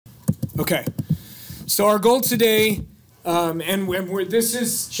Okay, so our goal today, this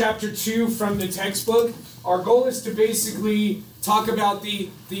is chapter 2 from the textbook. Our goal is to basically talk about the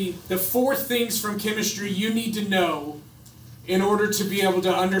 4 things from chemistry you need to know in order to be able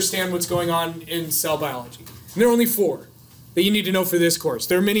to understand what's going on in cell biology. And there are only 4 that you need to know for this course.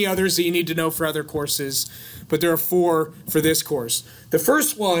 There are many others that you need to know for other courses, but there are 4 for this course. The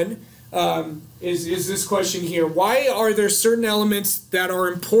first one is this question here. Why are there certain elements that are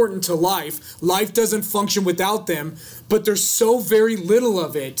important to life? Life doesn't function without them, but there's so very little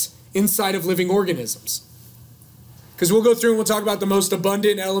of it inside of living organisms. Because we'll go through and we'll talk about the most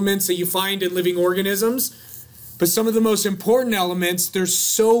abundant elements that you find in living organisms, but some of the most important elements, there's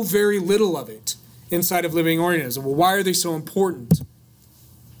so very little of it inside of living organisms. Well, why are they so important?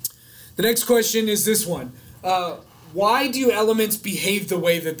 The next question is this one. Why do elements behave the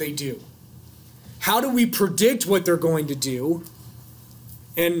way that they do? How do we predict what they're going to do?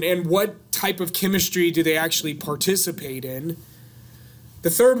 And what type of chemistry do they actually participate in? The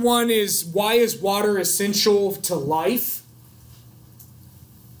third one is, why is water essential to life?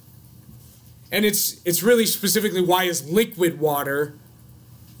 And it's really specifically, why is liquid water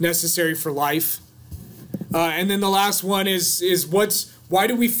necessary for life? And then the last one is why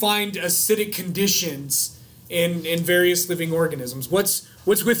do we find acidic conditions in various living organisms? What's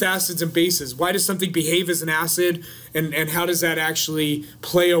with acids and bases? Why does something behave as an acid, and how does that actually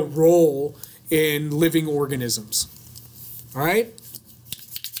play a role in living organisms? All right?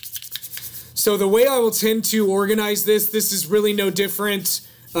 So the way I will tend to organize this is really no different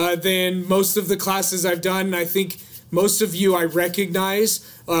than most of the classes I've done. I think most of you I recognize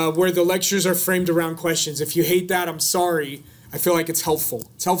where the lectures are framed around questions. If you hate that, I'm sorry. I feel like it's helpful.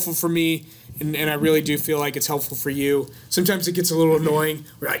 It's helpful for me, and I really do feel like it's helpful for you. Sometimes it gets a little annoying.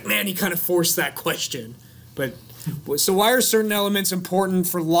 We're like, man, he kind of forced that question. But so why are certain elements important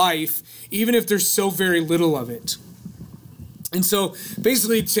for life, even if there's so very little of it? And so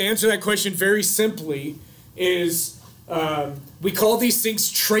basically, to answer that question very simply, is we call these things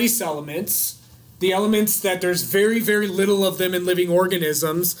trace elements. The elements that there's very, very little of them in living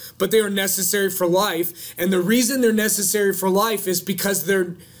organisms, but they are necessary for life. And the reason they're necessary for life is because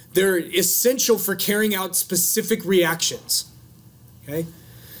they're essential for carrying out specific reactions. Okay?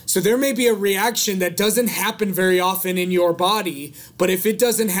 So there may be a reaction that doesn't happen very often in your body, but if it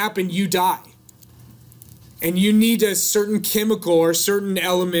doesn't happen, you die. And you need a certain chemical or certain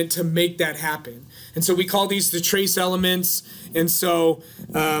element to make that happen. And so we call these the trace elements. And so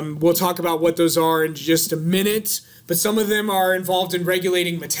we'll talk about what those are in just a minute. But some of them are involved in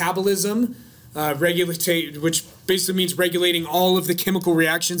regulating metabolism, which basically means regulating all of the chemical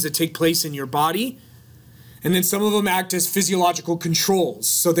reactions that take place in your body. And then some of them act as physiological controls.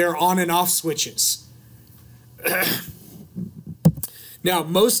 So they're on and off switches. Now,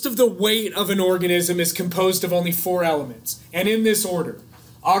 most of the weight of an organism is composed of only 4 elements, and in this order.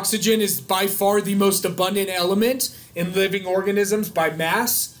 Oxygen is by far the most abundant element in living organisms by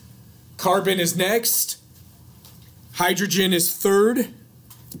mass. Carbon is next. Hydrogen is 3rd,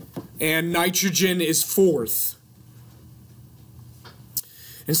 and nitrogen is 4th.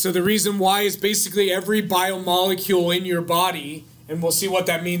 And so the reason why is basically every biomolecule in your body, and we'll see what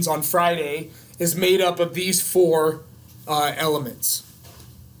that means on Friday, is made up of these 4 elements.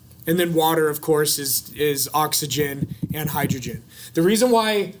 And then water, of course, is oxygen and hydrogen. The reason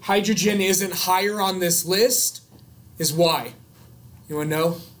why hydrogen isn't higher on this list is why? You want to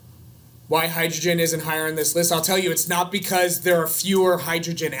know why hydrogen isn't higher on this list? I'll tell you, it's not because there are fewer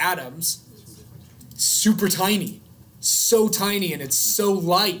hydrogen atoms. Super tiny. So tiny, and it's so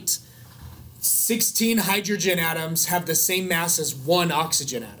light. 16 hydrogen atoms have the same mass as 1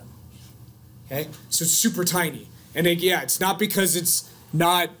 oxygen atom. Okay? So it's super tiny. And yeah, it's not because it's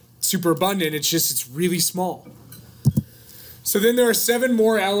not super abundant, it's really small. So then there are 7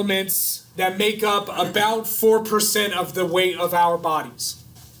 more elements that make up about 4% of the weight of our bodies.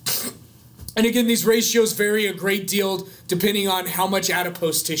 And again, these ratios vary a great deal depending on how much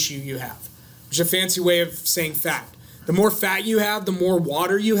adipose tissue you have, which is a fancy way of saying fat. The more fat you have, the more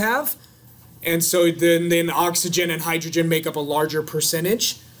water you have. And so then oxygen and hydrogen make up a larger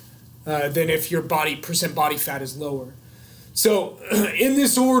percentage than if your percent body fat is lower. So in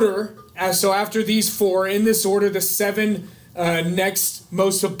this order, so after these 4, in this order, the 7 next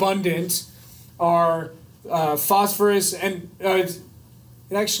most abundant are phosphorus, and it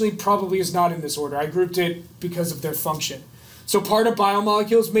actually probably is not in this order. I grouped it because of their function. So part of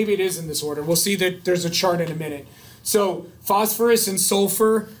biomolecules, maybe it is in this order. We'll see that there's a chart in a minute. So phosphorus and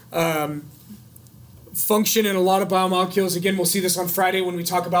sulfur function in a lot of biomolecules. Again, we'll see this on Friday when we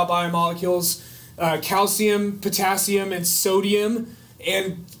talk about biomolecules. Calcium, potassium, and sodium,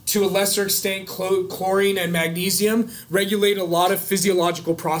 and to a lesser extent chlorine and magnesium, regulate a lot of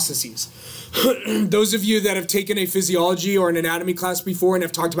physiological processes. Those of you that have taken a physiology or an anatomy class before and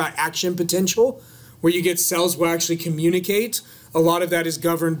have talked about action potential, where you get cells will actually communicate, a lot of that is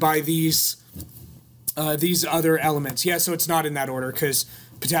governed by these other elements. Yeah, so it's not in that order because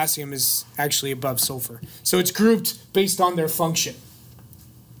potassium is actually above sulfur. So it's grouped based on their function.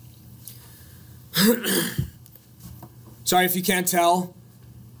 Sorry if you can't tell,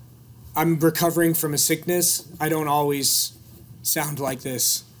 I'm recovering from a sickness. I don't always sound like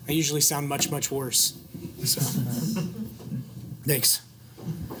this. I usually sound much, much worse. So, thanks.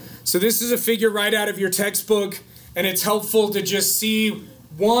 So this is a figure right out of your textbook, and it's helpful to just see,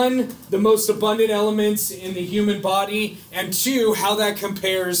 one, the most abundant elements in the human body, and two, how that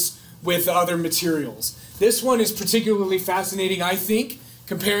compares with other materials. This one is particularly fascinating, I think,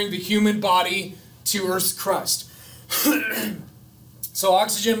 comparing the human body to Earth's crust. So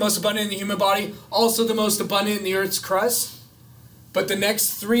oxygen, most abundant in the human body, also the most abundant in the Earth's crust. But the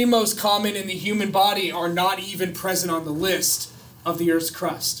next three most common in the human body are not even present on the list of the Earth's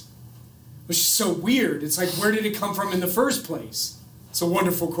crust. Which is so weird. It's like, where did it come from in the first place? It's a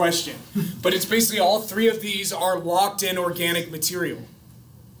wonderful question. But it's basically all three of these are locked in organic material.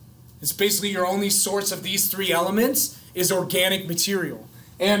 It's basically your only source of these three elements is organic material.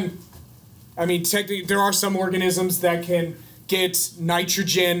 And, I mean, technically, there are some organisms that can get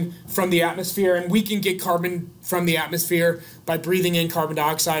nitrogen from the atmosphere, and we can get carbon from the atmosphere by breathing in carbon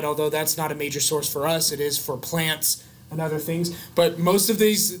dioxide, although that's not a major source for us. It is for plants and other things. But most of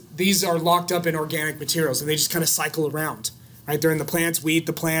these are locked up in organic materials, and they just kind of cycle around, right? They're in the plants, we eat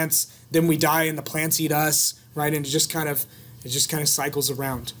the plants, then we die and the plants eat us, right? And it just kind of cycles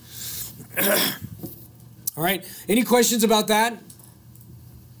around. All right, any questions about that?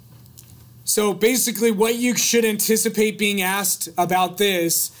 So basically what you should anticipate being asked about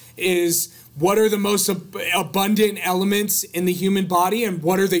this is, what are the most abundant elements in the human body and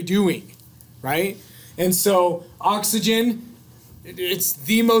what are they doing, right? And so oxygen, it's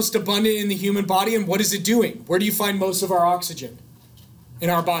the most abundant in the human body, and what is it doing? Where do you find most of our oxygen in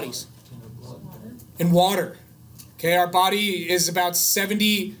our bodies? In water. Okay, our body is about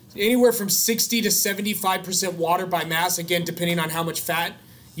anywhere from 60 to 75% water by mass, again, depending on how much fat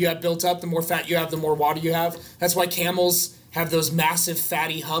you have built up. The more fat you have, the more water you have. That's why camels have those massive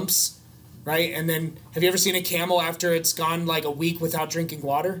fatty humps, right? And then, have you ever seen a camel after it's gone like a week without drinking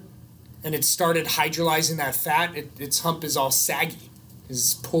water? And it started hydrolyzing that fat, its hump is all saggy.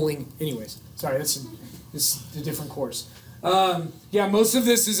 It's pulling, anyways. Sorry, this is a different course. Yeah, most of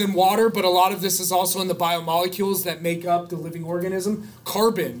this is in water, but a lot of this is also in the biomolecules that make up the living organism.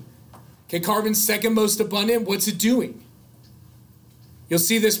 Carbon. Okay, carbon's second most abundant. What's it doing? You'll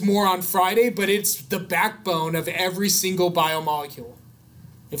see this more on Friday, but it's the backbone of every single biomolecule.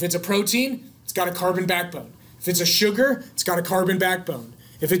 If it's a protein, it's got a carbon backbone. If it's a sugar, it's got a carbon backbone.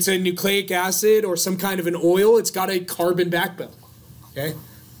 If it's a nucleic acid or some kind of an oil, it's got a carbon backbone. Okay?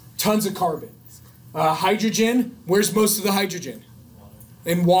 Tons of carbon. Hydrogen, where's most of the hydrogen?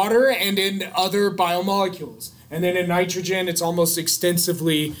 In water and in other biomolecules. And then in nitrogen, it's almost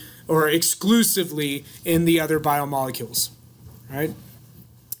extensively or exclusively in the other biomolecules. All right?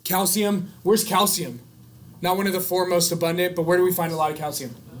 Calcium, where's calcium? Not one of the four most abundant, but where do we find a lot of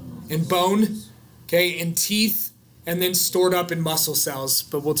calcium? In bone, okay, in teeth, and then stored up in muscle cells,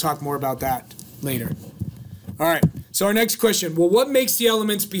 but we'll talk more about that later. All right, so our next question, well, what makes the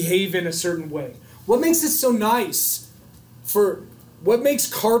elements behave in a certain way? What makes it so nice what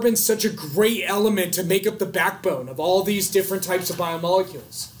makes carbon such a great element to make up the backbone of all these different types of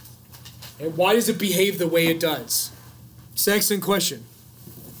biomolecules? And why does it behave the way it does? It's an excellent question.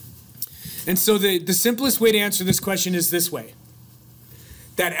 And so the simplest way to answer this question is this way.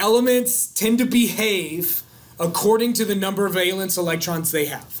 That elements tend to behave according to the number of valence electrons they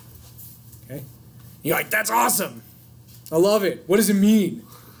have. Okay? You're like, that's awesome. I love it. What does it mean?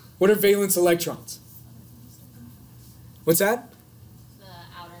 What are valence electrons? What's that? The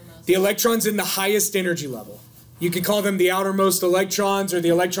outermost. The electrons in the highest energy level. You can call them the outermost electrons or the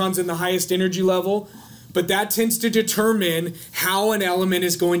electrons in the highest energy level, but that tends to determine how an element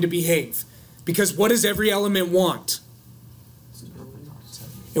is going to behave. Because what does every element want?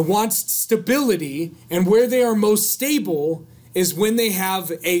 It wants stability, and where they are most stable is when they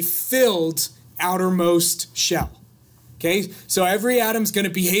have a filled outermost shell. Okay, so every atom's going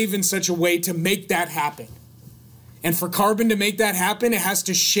to behave in such a way to make that happen. And for carbon to make that happen, it has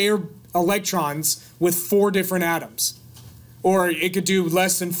to share electrons with 4 different atoms. Or it could do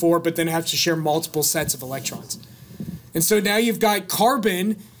less than 4, but then have to share multiple sets of electrons. And so now you've got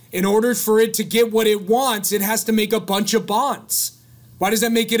carbon. In order for it to get what it wants, it has to make a bunch of bonds. Why does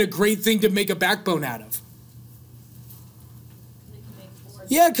that make it a great thing to make a backbone out of?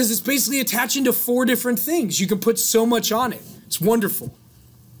 Yeah, because it's basically attaching to 4 different things. You can put so much on it. It's wonderful.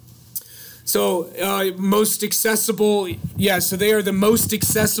 So most accessible, yeah, so they are the most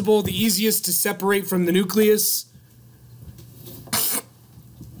accessible, the easiest to separate from the nucleus.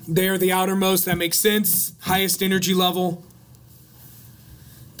 They are the outermost, that makes sense. Highest energy level.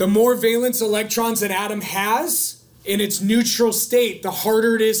 The more valence electrons an atom has in its neutral state, the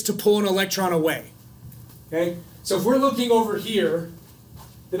harder it is to pull an electron away. Okay? So if we're looking over here,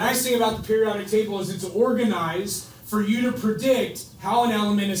 the nice thing about the periodic table is it's organized for you to predict how an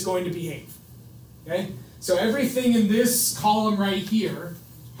element is going to behave. Okay? So everything in this column right here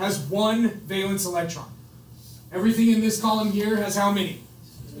has 1 valence electron. Everything in this column here has how many?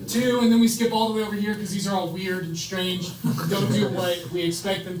 2, and then we skip all the way over here because these are all weird and strange. Don't do what we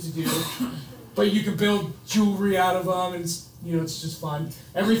expect them to do. But you can build jewelry out of them, and it's just fun.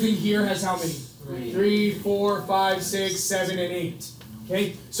 Everything here has how many? 3, 4, 5, 6, 7, and 8.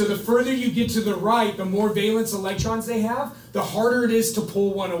 Okay? So the further you get to the right, the more valence electrons they have, the harder it is to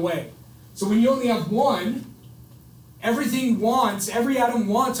pull one away. So when you only have 1, every atom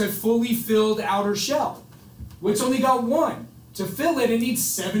wants a fully filled outer shell. Well, it's only got 1. To fill it, it needs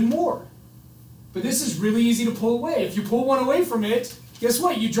 7 more. But this is really easy to pull away. If you pull one away from it, guess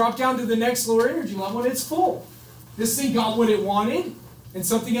what? You drop down to the next lower energy level and it's full. This thing got what it wanted, and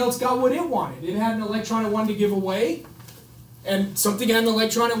something else got what it wanted. It had an electron it wanted to give away, and something had an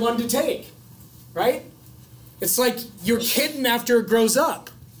electron it wanted to take. Right? It's like your kitten after it grows up.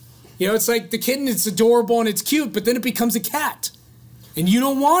 It's like the kitten, it's adorable and it's cute, but then it becomes a cat. And you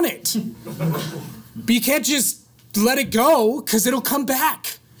don't want it. But you can't just let it go, because it'll come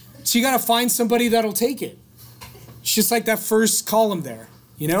back. So you got to find somebody that'll take it. It's just like that first column there.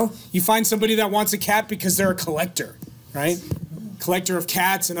 You find somebody that wants a cat because they're a collector, right? Collector of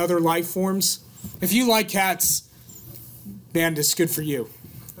cats and other life forms. If you like cats, man, that's good for you.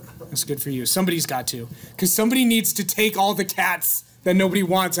 That's good for you. Somebody's got to. Because somebody needs to take all the cats that nobody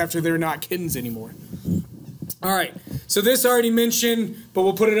wants after they're not kittens anymore. All right, so this I already mentioned, but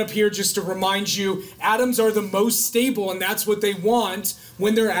we'll put it up here just to remind you. Atoms are the most stable, and that's what they want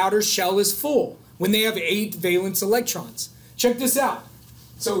when their outer shell is full, when they have 8 valence electrons. Check this out.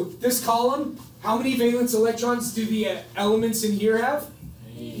 So this column, how many valence electrons do the elements in here have?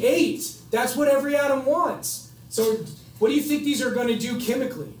 8. That's what every atom wants. So what do you think these are going to do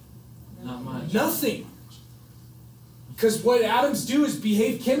chemically? Not much. Nothing. Because what atoms do is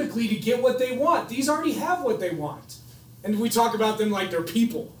behave chemically to get what they want. These already have what they want. And we talk about them like they're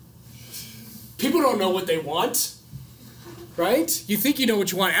people. People don't know what they want. Right? You think you know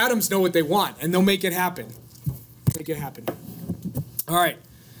what you want. Atoms know what they want, and they'll make it happen. Make it happen. All right.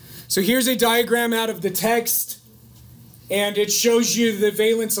 So here's a diagram out of the text, and it shows you the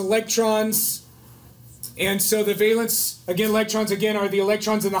valence electrons. And so the valence, electrons, are the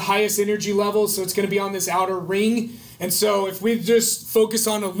electrons in the highest energy level, so it's going to be on this outer ring. And so if we just focus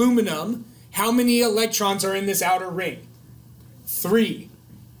on aluminum, how many electrons are in this outer ring? 3.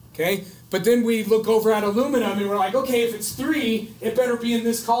 Okay? But then we look over at aluminum and we're like, okay, if it's 3, it better be in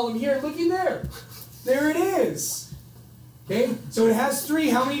this column here. Looky there. There it is. Okay? So it has 3.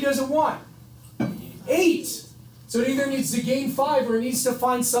 How many does it want? 8. So it either needs to gain 5 or it needs to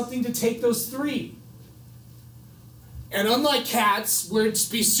find something to take those 3. And unlike cats, where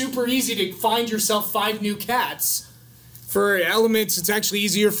it'd be super easy to find yourself 5 new cats, for elements, it's actually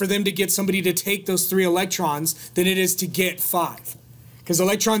easier for them to get somebody to take those 3 electrons than it is to get 5. Because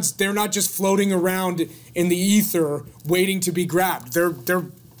electrons, they're not just floating around in the ether waiting to be grabbed. They're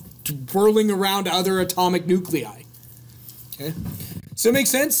whirling around other atomic nuclei. Okay? Does that make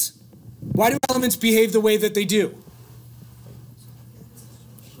sense? Why do elements behave the way that they do?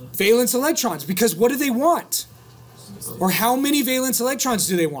 Valence electrons. Because what do they want? Or how many valence electrons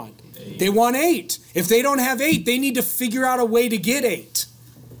do they want? 8. They want 8. If they don't have 8, they need to figure out a way to get 8.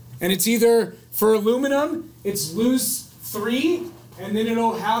 And it's either, for aluminum, it's lose 3, and then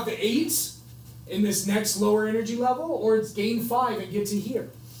it'll have 8 in this next lower energy level, or it's gain 5 and get to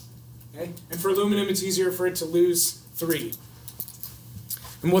here. Okay? And for aluminum, it's easier for it to lose 3.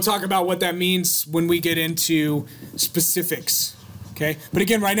 And we'll talk about what that means when we get into specifics. Okay? But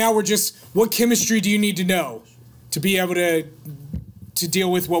again, right now we're just, what chemistry do you need to know to be able to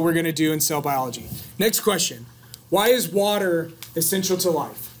deal with what we're going to do in cell biology? Next question. Why is water essential to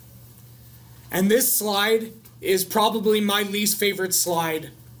life? And this slide is probably my least favorite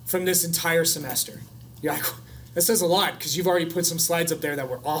slide from this entire semester. You're like, that says a lot because you've already put some slides up there that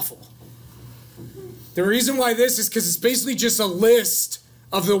were awful. The reason why this is because it's basically just a list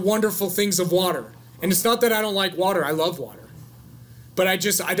of the wonderful things of water. And it's not that I don't like water. I love water. but I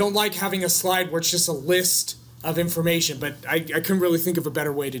don't like having a slide where it's just a list of information, but I couldn't really think of a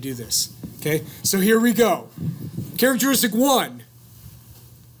better way to do this. Okay, so here we go. Characteristic 1.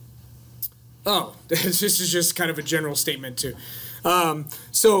 Oh, this is just kind of a general statement too.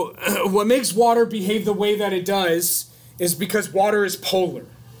 What makes water behave the way that it does is because water is polar.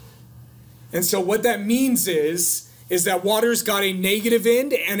 And so what that means is that water's got a negative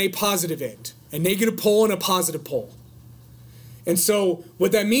end and a positive end. A negative pole and a positive pole. And so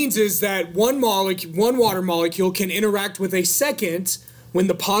what that means is that one water molecule can interact with a second when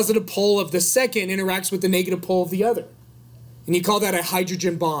the positive pole of the second interacts with the negative pole of the other. And you call that a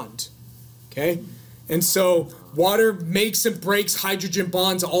hydrogen bond. Okay? And so water makes and breaks hydrogen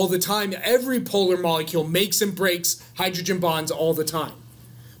bonds all the time. Every polar molecule makes and breaks hydrogen bonds all the time.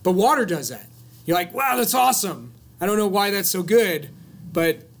 But water does that. You're like, wow, that's awesome. I don't know why that's so good,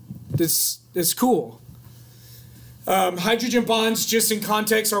 but that's cool. Hydrogen bonds, just in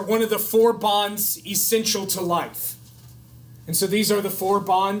context, are one of the 4 bonds essential to life. And so these are the 4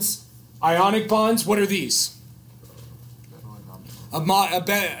 bonds. Ionic bonds, what are these?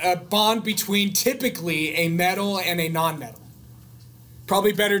 A bond between typically a metal and a non-metal.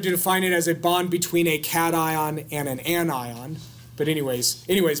 Probably better to define it as a bond between a cation and an anion. But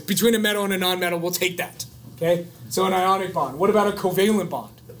anyways, between a metal and a non-metal, we'll take that. Okay? So an ionic bond. What about a covalent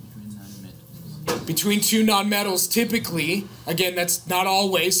bond? Between 2 nonmetals, typically, again, that's not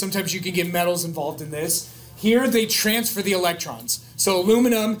always. Sometimes you can get metals involved in this. Here, they transfer the electrons. So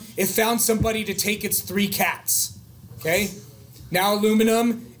aluminum, it found somebody to take its 3 cats. Okay? Now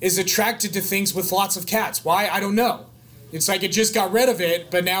aluminum is attracted to things with lots of cats. Why? I don't know. It's like it just got rid of it,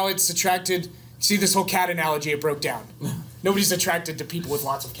 but now it's attracted. See this whole cat analogy, it broke down. Nobody's attracted to people with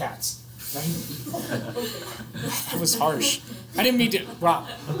lots of cats. Right? That was harsh. I didn't mean to, wow.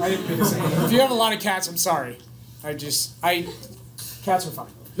 I didn't mean to say that. If you have a lot of cats, I'm sorry. Cats are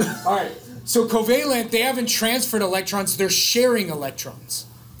fine. All right, so covalent, they haven't transferred electrons, they're sharing electrons.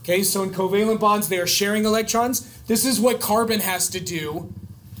 Okay, so in covalent bonds, they are sharing electrons. This is what carbon has to do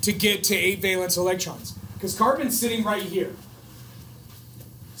to get to 8 valence electrons. Because carbon's sitting right here.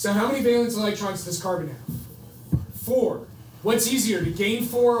 So how many valence electrons does carbon have? 4. What's easier, to gain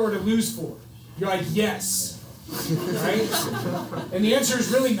 4 or to lose 4? You're like, yes. Right? And the answer is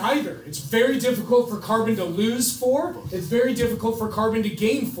really neither. It's very difficult for carbon to lose 4. It's very difficult for carbon to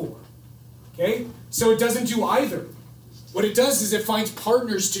gain 4. Okay? So it doesn't do either. What it does is it finds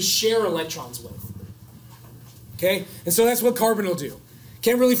partners to share electrons with. Okay? And so that's what carbon will do.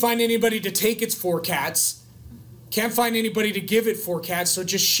 Can't really find anybody to take its 4 cats. Can't find anybody to give it 4 cats, so it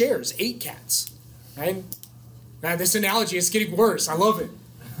just shares 8 cats. Right? Now, this analogy is getting worse. I love it.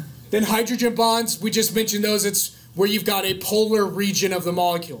 Then hydrogen bonds, we just mentioned those. It's where you've got a polar region of the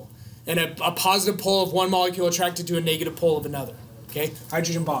molecule and a positive pole of one molecule attracted to a negative pole of another. Okay?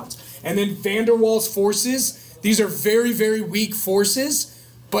 Hydrogen bonds. And then van der Waals forces. These are very, very weak forces,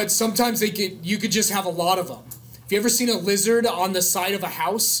 but sometimes you could just have a lot of them. Have you ever seen a lizard on the side of a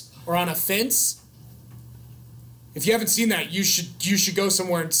house or on a fence? If you haven't seen that, you should go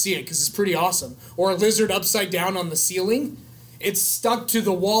somewhere and see it because it's pretty awesome. Or a lizard upside down on the ceiling. It's stuck to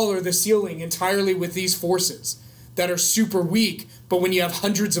the wall or the ceiling entirely with these forces that are super weak, but when you have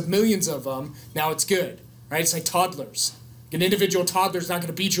hundreds of millions of them, now it's good. Right? It's like toddlers. An individual toddler's not going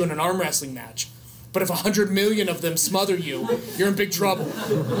to beat you in an arm wrestling match. But if 100 million of them smother you, you're in big trouble.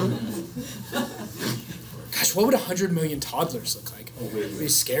 Gosh, what would 100 million toddlers look like? It'd be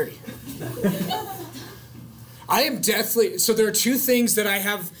scary. So there are 2 things that I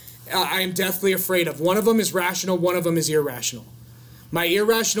am deathly afraid of. One of them is rational, one of them is irrational. My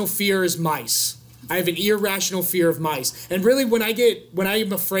irrational fear is mice. I have an irrational fear of mice. And really, when I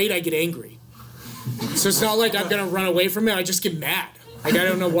am afraid, I get angry. So it's not like I'm going to run away from it, I just get mad. Like, I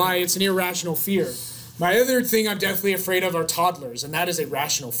don't know why, it's an irrational fear. My other thing I'm deathly afraid of are toddlers, and that is a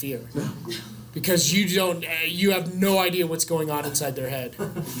rational fear. Because you have no idea what's going on inside their head.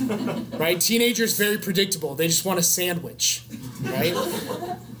 Right? Teenagers, very predictable. They just want a sandwich. Right?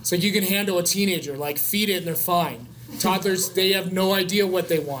 So you can handle a teenager, like feed it and they're fine. Toddlers, they have no idea what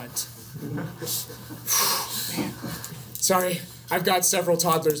they want. Sorry, I've got several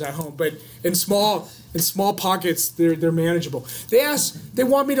toddlers at home, but in small pockets, they're manageable. They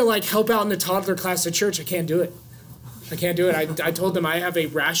want me to like help out in the toddler class at church. I can't do it. I told them I have a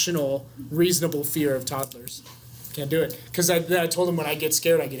rational, reasonable fear of toddlers. Can't do it. Because I told them when I get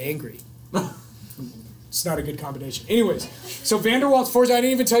scared, I get angry. It's not a good combination. Anyways, so van der Waals forces, I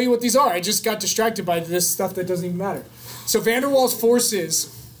didn't even tell you what these are. I just got distracted by this stuff that doesn't even matter. So van der Waals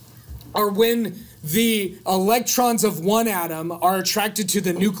forces are when the electrons of one atom are attracted to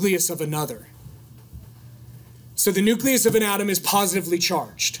the nucleus of another. So the nucleus of an atom is positively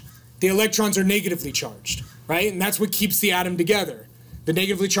charged. The electrons are negatively charged, right? And that's what keeps the atom together. The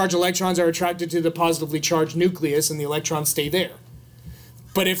negatively charged electrons are attracted to the positively charged nucleus, and the electrons stay there.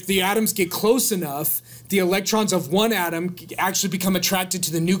 But if the atoms get close enough, the electrons of one atom actually become attracted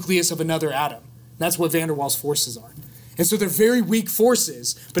to the nucleus of another atom. That's what van der Waals forces are. And so they're very weak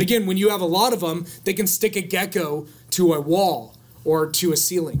forces. But again, when you have a lot of them, they can stick a gecko to a wall or to a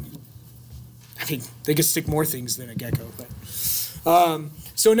ceiling. I mean, they can stick more things than a gecko. But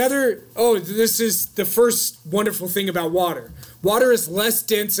this is the first wonderful thing about water. Water is less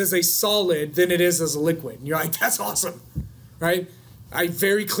dense as a solid than it is as a liquid. And you're like, that's awesome, right? I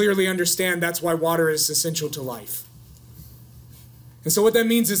very clearly understand that's why water is essential to life. And so what that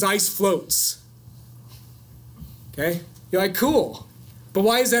means is ice floats. Okay? You're like, cool. But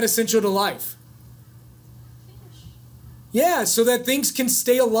why is that essential to life? Yeah, so that things can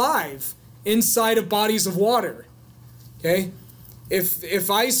stay alive inside of bodies of water. Okay? If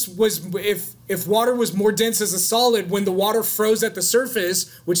water was more dense as a solid, when the water froze at the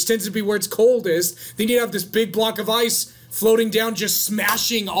surface, which tends to be where it's coldest, then you'd have this big block of ice floating down, just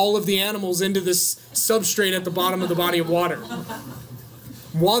smashing all of the animals into this substrate at the bottom of the body of water.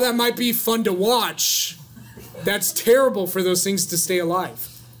 While that might be fun to watch, that's terrible for those things to stay alive,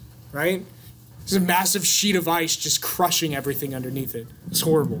 right? There's a massive sheet of ice just crushing everything underneath it. It's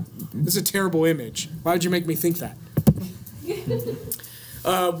horrible. It's a terrible image. Why would you make me think that?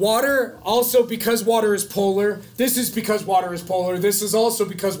 Water, also because water is polar. This is because water is polar. This is also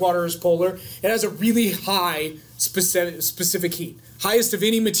because water is polar. It has a really high specific heat. Highest of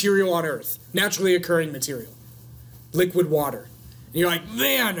any material on Earth. Naturally occurring material. Liquid water. And you're like,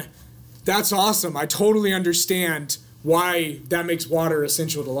 man, that's awesome. I totally understand why that makes water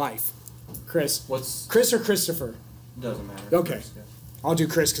essential to life. Chris. Chris or Christopher? Doesn't matter. Okay. I'll do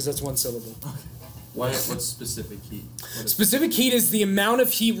Chris because that's one syllable. What's specific heat? Specific heat is the amount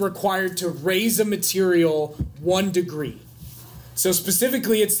of heat required to raise a material 1 degree. So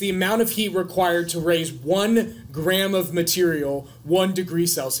specifically, it's the amount of heat required to raise 1 gram of material 1 degree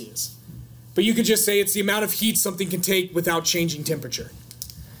Celsius. But you could just say it's the amount of heat something can take without changing temperature.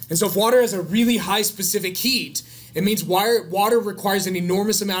 And so if water has a really high specific heat, it means water requires an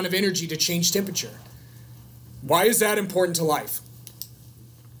enormous amount of energy to change temperature. Why is that important to life?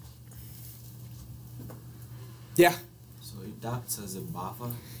 Yeah. So it acts as a buffer?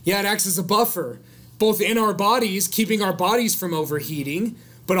 Yeah, it acts as a buffer, both in our bodies, keeping our bodies from overheating,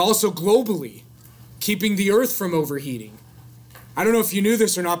 but also globally, keeping the Earth from overheating. I don't know if you knew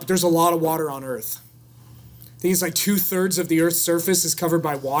this or not, but there's a lot of water on Earth. I think it's like 2/3 of the Earth's surface is covered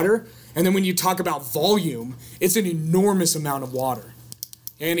by water. And then when you talk about volume, it's an enormous amount of water.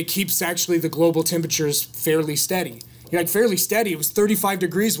 And it keeps actually the global temperatures fairly steady. You're like, fairly steady? It was 35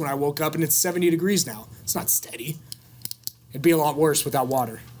 degrees when I woke up, and it's 70 degrees now. It's not steady. It'd be a lot worse without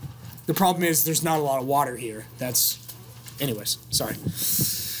water. The problem is there's not a lot of water here. Anyways, sorry.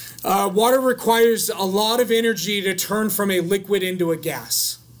 Water requires a lot of energy to turn from a liquid into a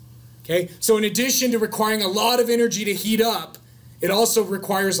gas. Okay? So in addition to requiring a lot of energy to heat up, it also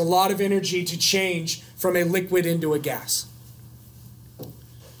requires a lot of energy to change from a liquid into a gas.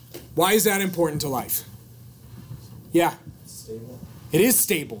 Why is that important to life? Yeah. It's stable. It is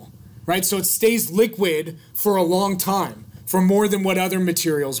stable, right? So it stays liquid for a long time, for more than what other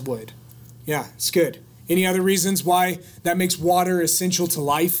materials would. Yeah, it's good. Any other reasons why that makes water essential to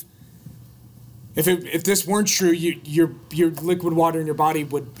life? If this weren't true, your liquid water in your body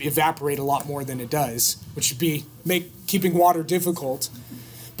would evaporate a lot more than it does, which would make keeping water difficult.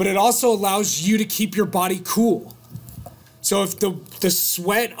 But it also allows you to keep your body cool. So if the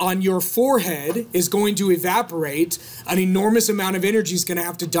sweat on your forehead is going to evaporate, an enormous amount of energy is going to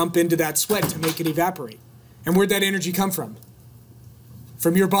have to dump into that sweat to make it evaporate. And where'd that energy come from?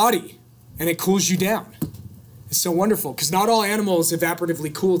 From your body. And it cools you down. It's so wonderful, because not all animals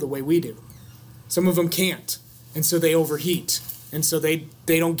evaporatively cool the way we do. Some of them can't, and so they overheat, and so they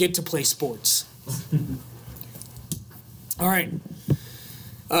don't get to play sports. All right.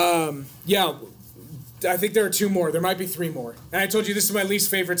 Yeah, I think there are 2 more. There might be 3 more. And I told you this is my least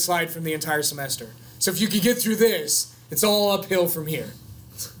favorite slide from the entire semester. So if you could get through this, it's all uphill from here.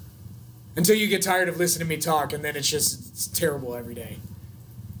 Until you get tired of listening to me talk, and then it's terrible every day.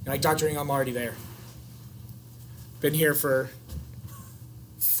 You're like, Dr. Ing, I'm already there. Been here for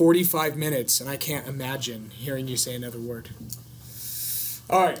 45 minutes, and I can't imagine hearing you say another word.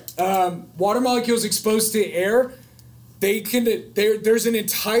 All right. Water molecules exposed to air, there's an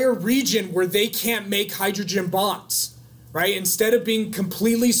entire region where they can't make hydrogen bonds, right? Instead of being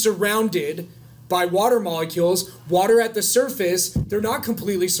completely surrounded by water molecules. Water at the surface, they're not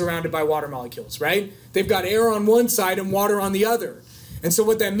completely surrounded by water molecules, right? They've got air on one side and water on the other. And so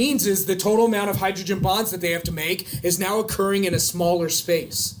what that means is the total amount of hydrogen bonds that they have to make is now occurring in a smaller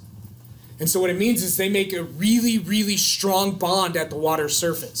space. And so what it means is they make a really, really strong bond at the water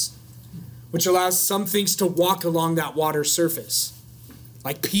surface, which allows some things to walk along that water surface,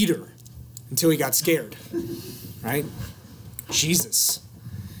 like Peter, until he got scared, right? Jesus.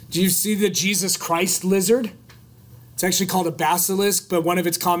 Do you see the Jesus Christ lizard? It's actually called a basilisk, but one of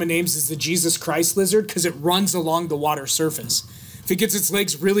its common names is the Jesus Christ lizard because it runs along the water surface. If it gets its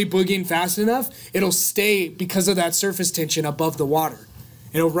legs really boogieing fast enough, it'll stay, because of that surface tension, above the water.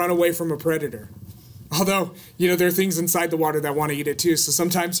 And it'll run away from a predator. Although, you know, there are things inside the water that want to eat it too. So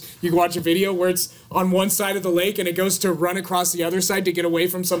sometimes you can watch a video where it's on one side of the lake and it goes to run across the other side to get away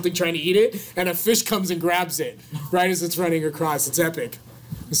from something trying to eat it, and a fish comes and grabs it right as it's running across. It's epic.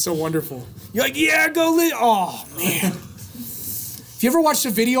 It's so wonderful. You're like, yeah, go live. Oh, man. Have you ever watched a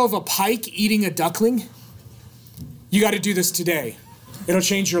video of a pike eating a duckling? You got to do this today. It'll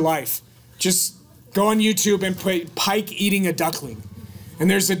change your life. Just go on YouTube and put pike eating a duckling. And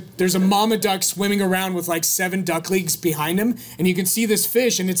there's a mama duck swimming around with like 7 ducklings behind him, and you can see this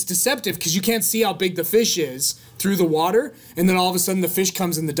fish, and it's deceptive because you can't see how big the fish is through the water, and then all of a sudden the fish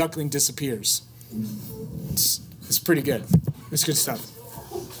comes and the duckling disappears. It's pretty good. It's good stuff.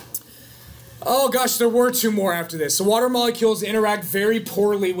 Oh gosh, there were 2 more after this. So water molecules interact very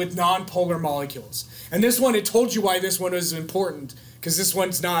poorly with non-polar molecules. And this one, it told you why this one was important, because this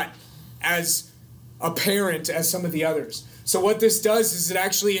one's not as apparent as some of the others. So what this does is it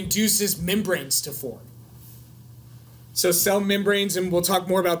actually induces membranes to form. So cell membranes, and we'll talk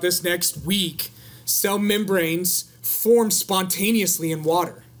more about this next week, cell membranes form spontaneously in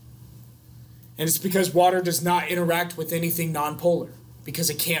water. And it's because water does not interact with anything nonpolar, because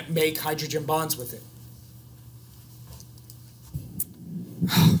it can't make hydrogen bonds with it.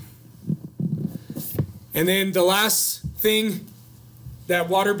 And then the last thing that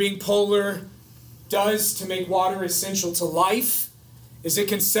water being polar does to make water essential to life is it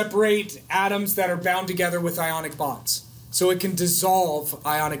can separate atoms that are bound together with ionic bonds. So it can dissolve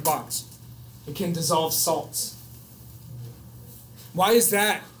ionic bonds. It can dissolve salts. Why is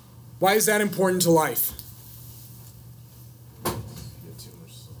that? Why is that important to life?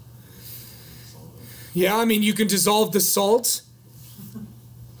 Yeah, I mean, you can dissolve the salt.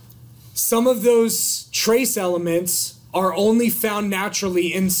 Some of those trace elements are only found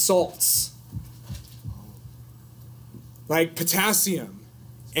naturally in salts, like potassium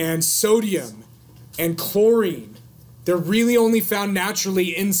and sodium and chlorine. They're really only found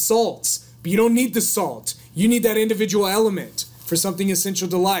naturally in salts. But you don't need the salt. You need that individual element for something essential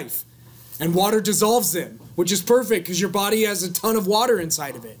to life. And water dissolves them, which is perfect because your body has a ton of water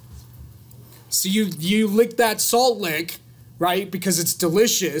inside of it. So you lick that salt lick, right, because it's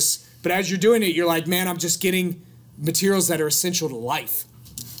delicious, but as you're doing it, you're like, man, I'm just getting materials that are essential to life.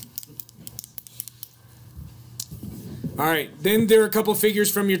 All right, then there are a couple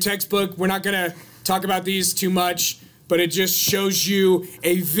figures from your textbook. We're not going to talk about these too much, but it just shows you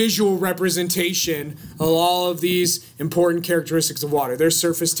a visual representation of all of these important characteristics of water. There's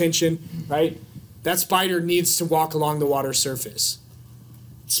surface tension, right? That spider needs to walk along the water surface.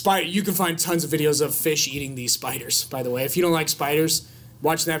 You can find tons of videos of fish eating these spiders, by the way. If you don't like spiders,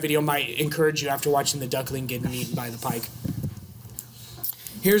 watching that video might encourage you after watching the duckling getting eaten by the pike.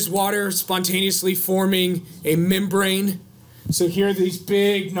 Here's water spontaneously forming a membrane. So here are these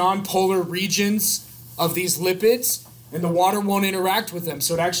big non-polar regions of these lipids, and the water won't interact with them.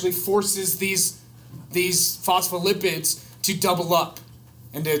 So it actually forces these phospholipids to double up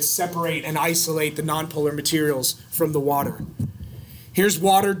and to separate and isolate the non-polar materials from the water. Here's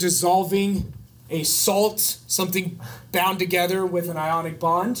water dissolving a salt, something bound together with an ionic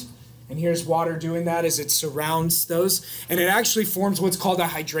bond. And here's water doing that as it surrounds those. And it actually forms what's called a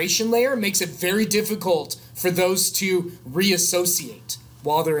hydration layer. It makes it very difficult for those to reassociate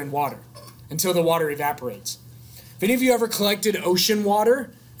while they're in water until the water evaporates. If any of you ever collected ocean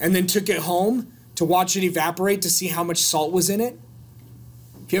water and then took it home to watch it evaporate to see how much salt was in it,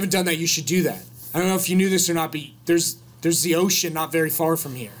 if you haven't done that, you should do that. I don't know if you knew this or not, but there's the ocean not very far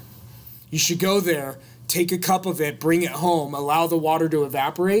from here. You should go there, take a cup of it, bring it home, allow the water to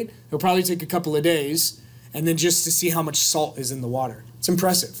evaporate. It'll probably take a couple of days, and then just to see how much salt is in the water. It's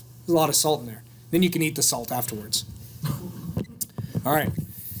impressive. There's a lot of salt in there. Then you can eat the salt afterwards. All right.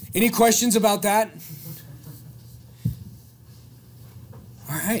 Any questions about that?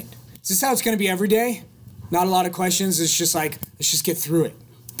 All right. Is this how it's going to be every day? Not a lot of questions. It's just like, let's just get through it.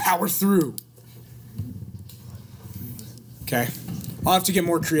 Power through. Okay. I'll have to get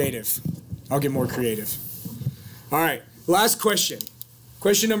more creative. I'll get more creative. All right, last question.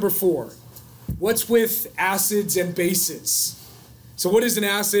 Question number 4. What's with acids and bases? So what is an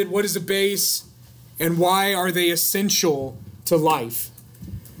acid, what is a base, and why are they essential to life?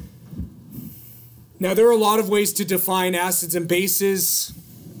 Now, there are a lot of ways to define acids and bases.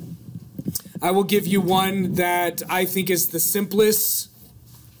 I will give you one that I think is the simplest.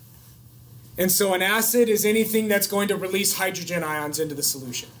 And so an acid is anything that's going to release hydrogen ions into the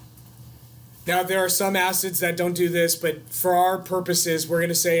solution. Now, there are some acids that don't do this, but for our purposes, we're going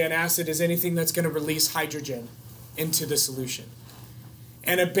to say an acid is anything that's going to release hydrogen into the solution.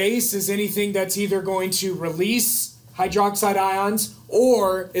 And a base is anything that's either going to release hydroxide ions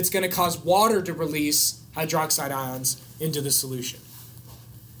or it's going to cause water to release hydroxide ions into the solution.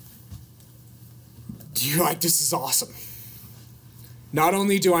 This is awesome. Not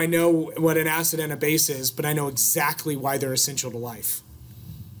only do I know what an acid and a base is, but I know exactly why they're essential to life.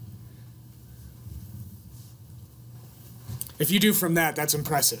 If you do from that, that's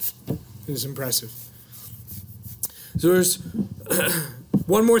impressive. It's impressive. So there's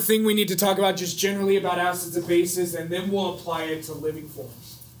one more thing we need to talk about just generally about acids and bases, and then we'll apply it to living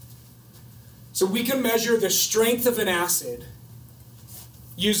forms. So we can measure the strength of an acid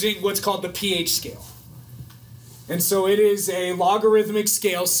using what's called the pH scale. And so it is a logarithmic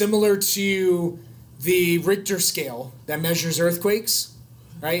scale similar to the Richter scale that measures earthquakes,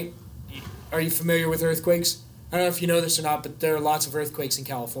 right? Are you familiar with earthquakes? I don't know if you know this or not, but there are lots of earthquakes in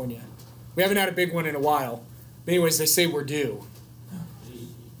California. We haven't had a big one in a while. But anyways, they say we're due.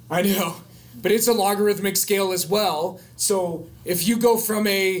 I know. But it's a logarithmic scale as well. So if you go from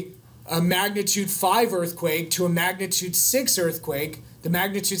a magnitude 5 earthquake to a magnitude 6 earthquake, the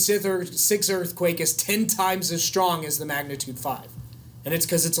magnitude 6 earthquake is 10 times as strong as the magnitude 5. And it's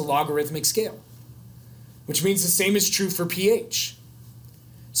because it's a logarithmic scale, which means the same is true for pH.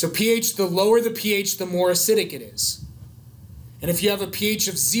 So pH, the lower the pH, the more acidic it is. And if you have a pH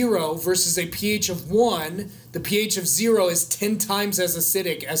of 0 versus a pH of 1, the pH of 0 is 10 times as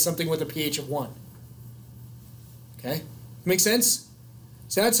acidic as something with a pH of 1. Okay? Make sense?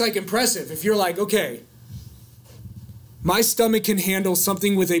 So that's like impressive. If you're like, okay, my stomach can handle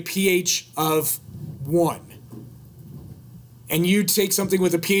something with a pH of 1. And you take something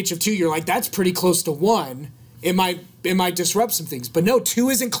with a pH of 2, you're like, that's pretty close to 1. It might disrupt some things. But no,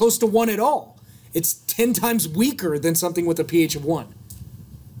 2 isn't close to 1 at all. It's 10 times weaker than something with a pH of 1.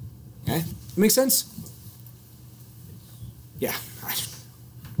 Okay? Make sense? Yeah.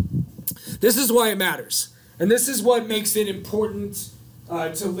 This is why it matters. And this is what makes it important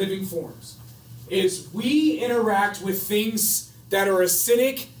to living forms. Is we interact with things that are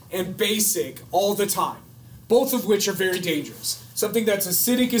acidic and basic all the time. Both of which are very dangerous. Something that's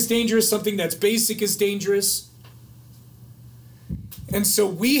acidic is dangerous. Something that's basic is dangerous. And so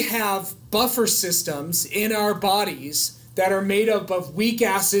we have buffer systems in our bodies that are made up of weak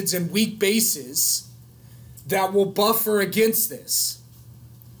acids and weak bases that will buffer against this.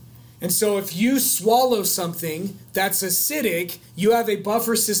 And so if you swallow something that's acidic, you have a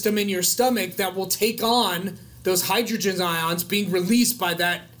buffer system in your stomach that will take on those hydrogen ions being released by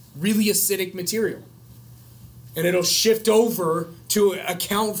that really acidic material. And it'll shift over to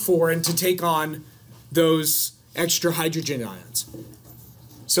account for and to take on those extra hydrogen ions.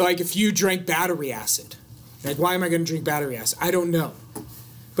 So like if you drank battery acid, like why am I going to drink battery acid? I don't know.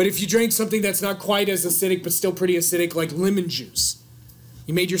 But if you drank something that's not quite as acidic but still pretty acidic, like lemon juice,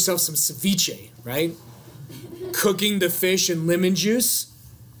 you made yourself some ceviche, right? Cooking the fish in lemon juice.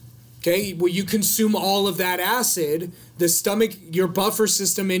 Okay, well you consume all of that acid, the stomach, your buffer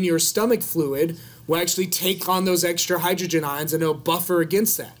system in your stomach fluid will actually take on those extra hydrogen ions and it'll buffer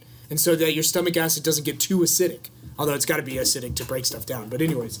against that. And so that your stomach acid doesn't get too acidic. Although it's got to be acidic to break stuff down. But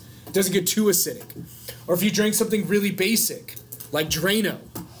anyways, it doesn't get too acidic. Or if you drink something really basic, like Drano.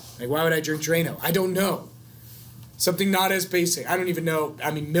 Like, why would I drink Drano? I don't know. Something not as basic. I don't even know.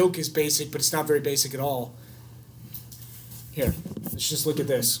 I mean, milk is basic, but it's not very basic at all. Here, let's just look at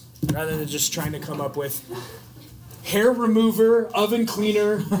this. Rather than just trying to come up with hair remover, oven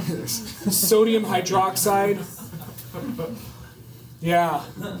cleaner, sodium hydroxide. Yeah,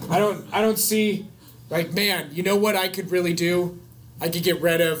 I don't see... Like, man, you know what I could really do? I could get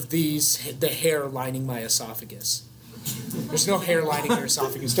rid of the hair lining my esophagus. There's no hair lining your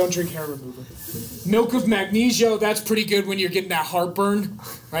esophagus. Don't drink hair remover. Milk of magnesia, that's pretty good when you're getting that heartburn,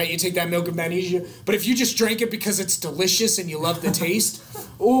 right? You take that milk of magnesia. But if you just drank it because it's delicious and you love the taste,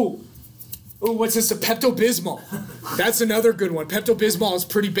 ooh, what's this? A Pepto-Bismol. That's another good one. Pepto-Bismol is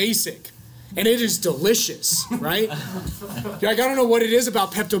pretty basic. And it is delicious, right? Like, I don't know what it is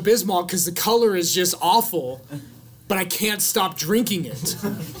about Pepto-Bismol because the color is just awful, but I can't stop drinking it.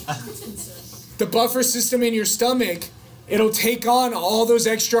 the buffer system in your stomach, it'll take on all those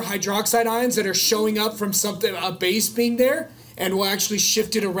extra hydroxide ions that are showing up from something, a base being there, and will actually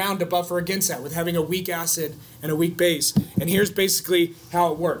shift it around to buffer against that with having a weak acid and a weak base. And here's basically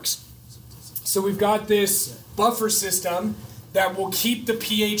how it works. So we've got this buffer system that will keep the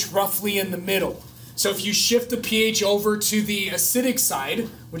pH roughly in the middle. So if you shift the pH over to the acidic side,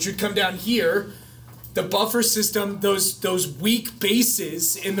 which would come down here, the buffer system, those weak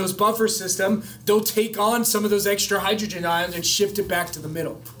bases in those buffer system, they'll take on some of those extra hydrogen ions and shift it back to the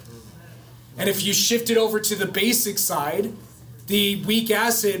middle. And if you shift it over to the basic side, the weak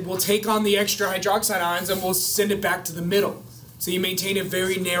acid will take on the extra hydroxide ions and will send it back to the middle. So you maintain a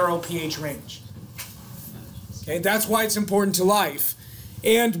very narrow pH range. Okay, that's why it's important to life.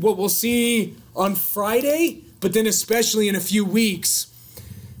 And what we'll see on Friday, but then especially in a few weeks,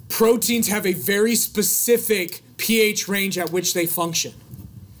 proteins have a very specific pH range at which they function.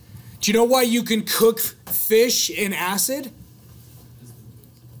 Do you know why you can cook fish in acid?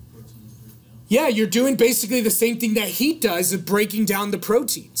 Yeah, you're doing basically the same thing that heat does of breaking down the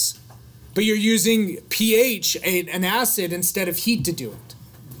proteins. But you're using pH, an acid, instead of heat to do it.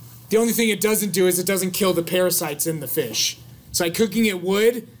 The only thing it doesn't do is it doesn't kill the parasites in the fish. So like cooking it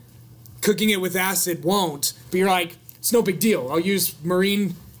would, cooking it with acid won't. But you're like, it's no big deal. I'll use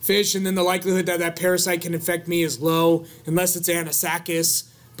marine fish, and then the likelihood that that parasite can infect me is low, unless it's anisakis.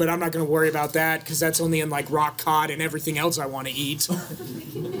 But I'm not going to worry about that because that's only in like rock cod and everything else I want to eat.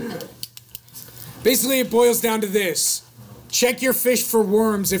 Basically, it boils down to this. Check your fish for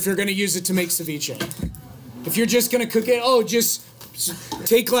worms if you're going to use it to make ceviche. If you're just going to cook it, just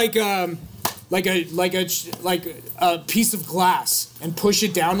take like a piece of glass and push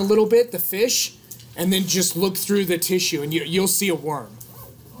it down a little bit, the fish, and then just look through the tissue and you'll see a worm.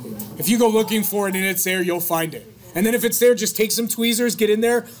 If you go looking for it and it's there, you'll find it. And then if it's there, just take some tweezers, get in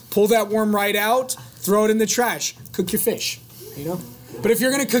there, pull that worm right out, throw it in the trash, cook your fish, you know? But if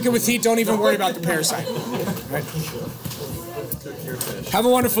you're going to cook it with heat, don't even worry about the parasite. Right? Have a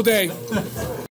wonderful day.